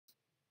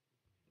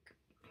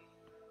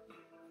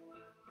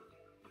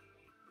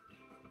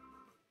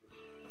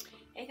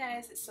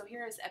guys, so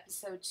here is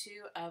episode 2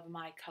 of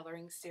my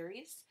coloring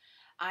series.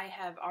 I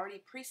have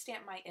already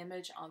pre-stamped my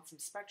image on some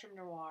Spectrum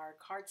Noir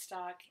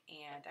cardstock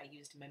and I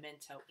used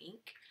Memento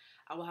ink.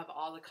 I will have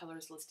all the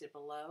colors listed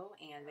below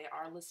and they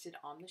are listed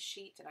on the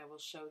sheet and I will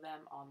show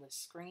them on the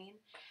screen.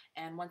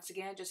 And once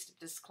again, just a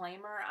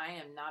disclaimer, I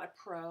am not a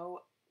pro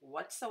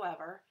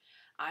whatsoever.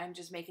 I'm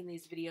just making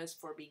these videos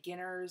for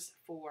beginners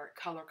for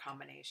color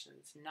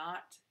combinations,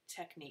 not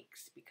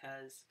techniques,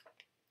 because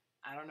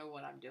I don't know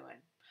what I'm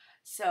doing.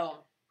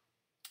 So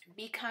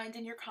be kind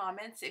in your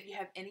comments. If you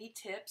have any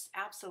tips,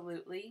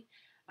 absolutely,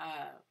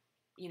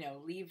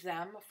 leave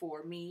them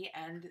for me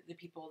and the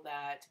people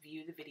that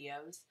view the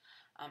videos.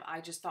 I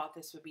just thought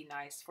this would be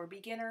nice for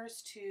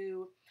beginners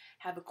to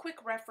have a quick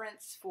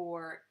reference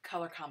for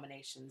color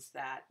combinations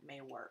that may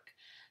work.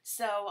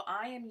 So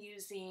I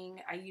use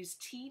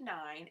T9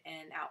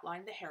 and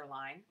outline the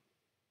hairline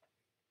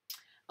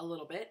a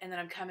little bit, and then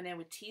I'm coming in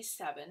with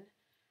T7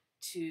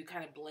 to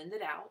kind of blend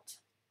it out.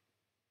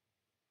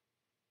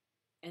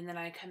 And then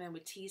I come in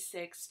with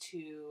T6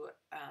 to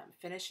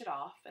finish it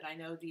off. And I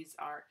know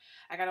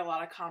I got a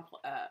lot of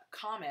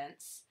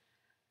comments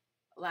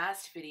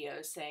last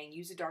video saying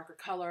use a darker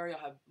color, you'll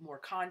have more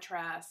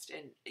contrast.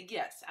 And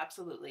yes,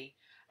 absolutely.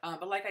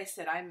 But like I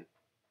said, I'm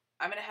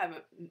going to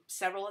have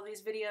several of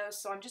these videos,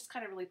 so I'm just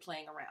kind of really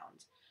playing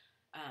around.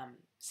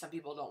 Some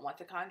people don't want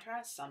the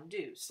contrast, some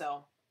do.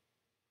 So,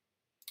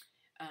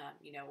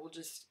 we'll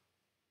just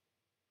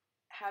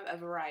have a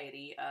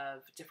variety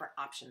of different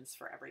options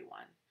for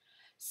everyone.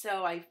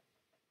 So I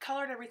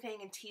colored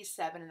everything in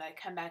T7 and then I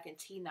come back in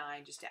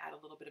T9 just to add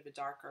a little bit of a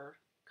darker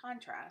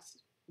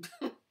contrast.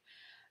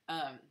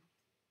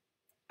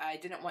 I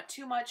didn't want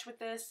too much with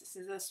this.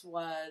 Since this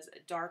was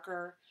a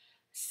darker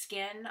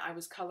skin I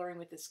was coloring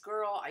with this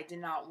girl, I did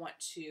not want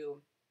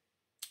to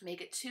make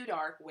it too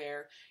dark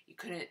where you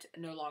couldn't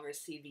no longer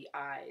see the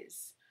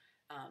eyes.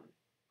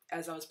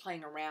 As I was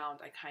playing around,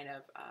 I kind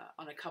of,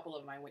 on a couple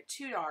of them, I went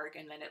too dark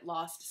and then it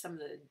lost some of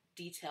the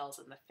details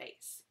in the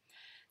face.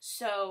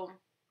 So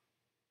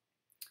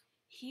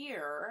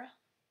here,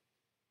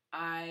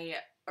 I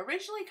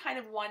originally kind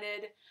of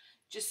wanted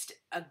just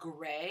a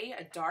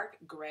dark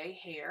gray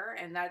hair,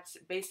 and that's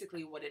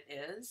basically what it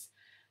is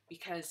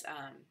because,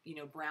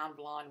 brown,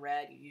 blonde,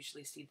 red, you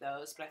usually see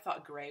those, but I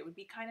thought gray would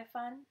be kind of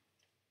fun.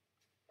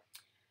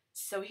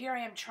 So here I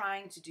am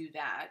trying to do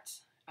that.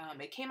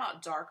 It came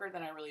out darker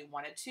than I really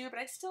wanted to, but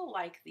I still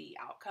like the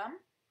outcome.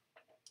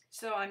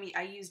 So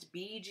I used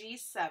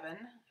BG7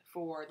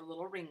 for the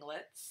little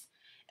ringlets.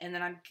 And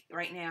then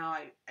right now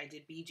I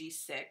did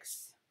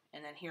BG6,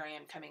 and then here I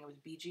am coming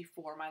with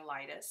BG4, my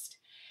lightest.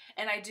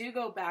 And I do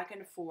go back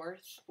and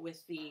forth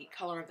with the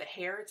color of the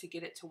hair to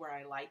get it to where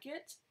I like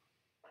it.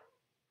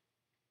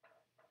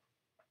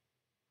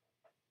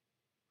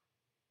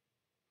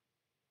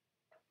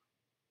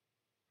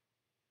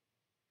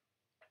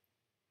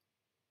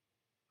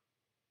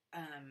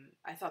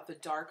 I thought the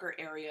darker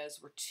areas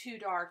were too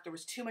dark. There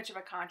was too much of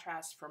a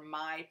contrast for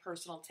my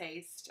personal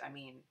taste. I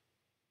mean,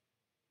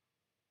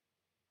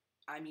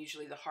 I'm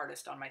usually the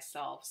hardest on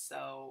myself,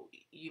 so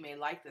you may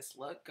like this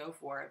look, go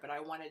for it, but I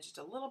wanted just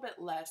a little bit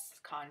less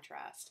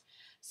contrast.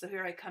 So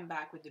here I come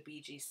back with the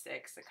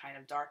BG6 to kind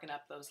of darken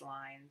up those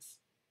lines.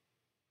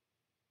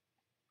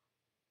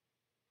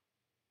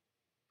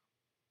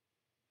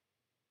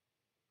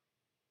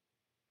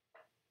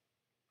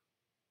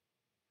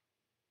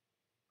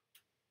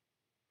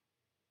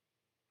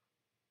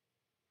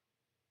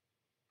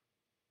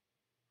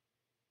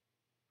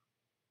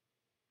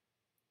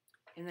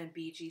 And then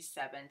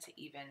BG7 to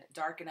even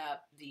darken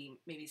up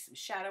maybe some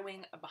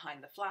shadowing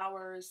behind the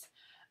flowers,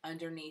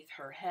 underneath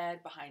her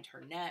head, behind her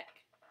neck,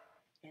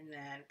 and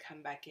then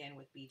come back in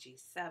with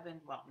BG7.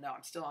 Well, no,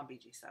 I'm still on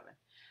BG7.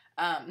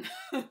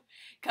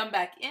 Come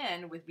back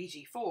in with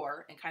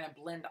BG4 and kind of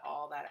blend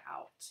all that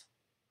out.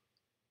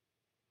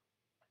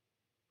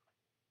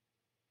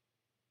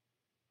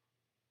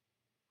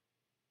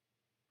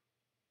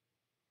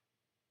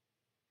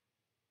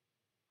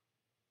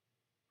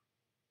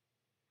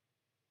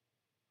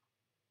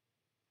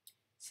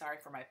 Sorry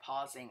for my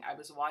pausing. I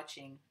was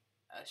watching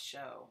a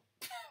show.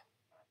 I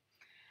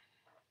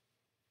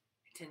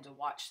tend to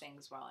watch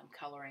things while I'm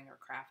coloring or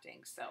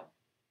crafting, so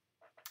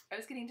I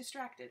was getting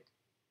distracted.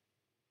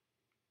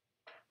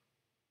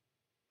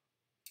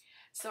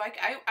 So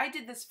I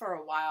did this for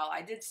a while.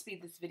 I did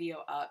speed this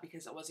video up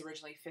because it was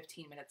originally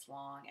 15 minutes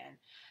long,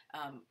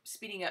 and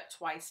speeding up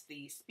twice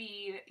the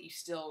speed, you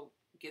still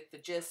get the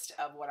gist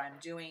of what I'm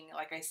doing.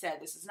 Like I said,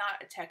 this is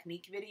not a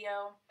technique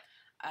video.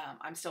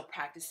 I'm still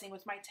practicing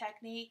with my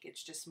technique.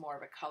 It's just more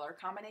of a color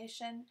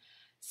combination.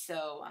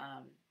 So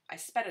I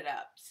sped it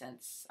up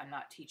since I'm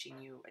not teaching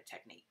you a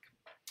technique.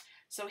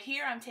 So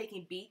here I'm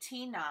taking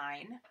BT9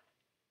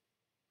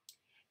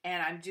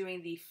 and I'm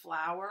doing the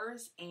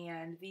flowers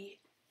and the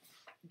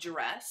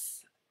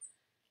dress.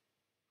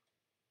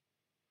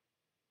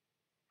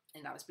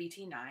 And that was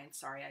BT9.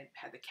 Sorry, I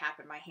had the cap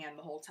in my hand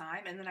the whole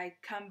time. And then I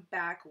come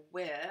back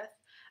with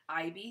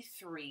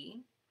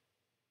IB3.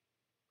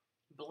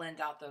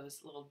 Blend out those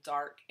little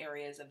dark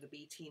areas of the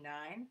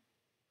BT9.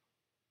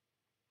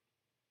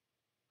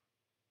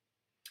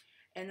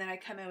 And then I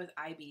come in with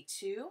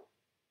IB2.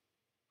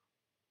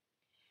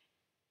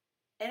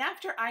 And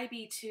after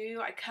IB2,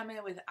 I come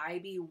in with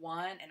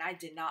IB1, and I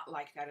did not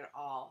like that at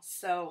all.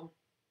 So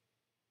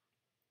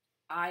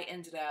I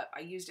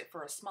used it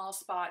for a small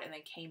spot and then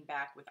came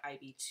back with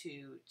IB2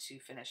 to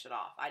finish it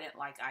off. I didn't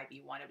like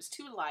IB1. It was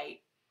too light,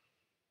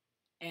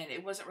 and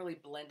it wasn't really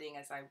blending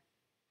as I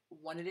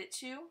wanted it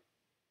to.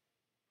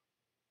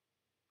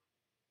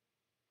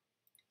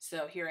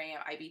 So here I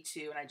am,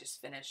 IB2, and I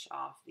just finish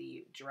off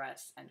the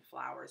dress and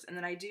flowers. And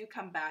then I do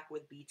come back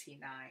with BT9.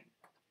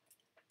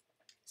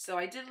 So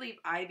I did leave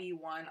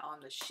IB1 on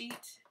the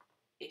sheet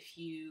if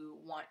you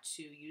want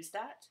to use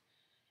that.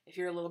 If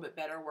you're a little bit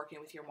better working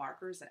with your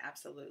markers, then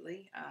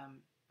absolutely.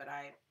 But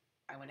I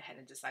went ahead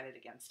and decided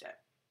against it.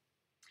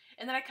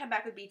 And then I come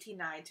back with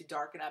BT9 to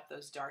darken up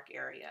those dark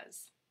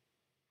areas.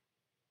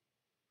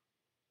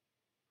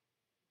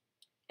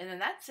 And then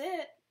that's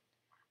it.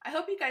 I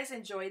hope you guys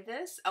enjoyed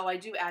this. Oh, I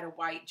do add a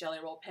white Jelly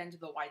Roll pen to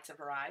the whites of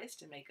her eyes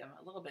to make them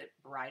a little bit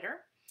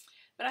brighter.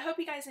 But I hope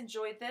you guys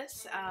enjoyed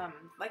this.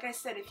 Like I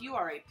said, if you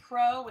are a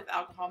pro with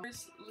alcohol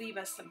markers, leave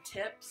us some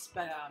tips.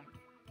 But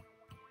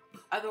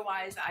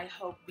otherwise, I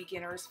hope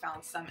beginners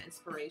found some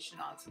inspiration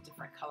on some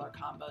different color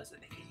combos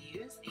that they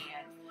can use.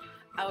 And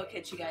I will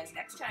catch you guys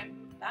next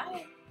time.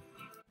 Bye.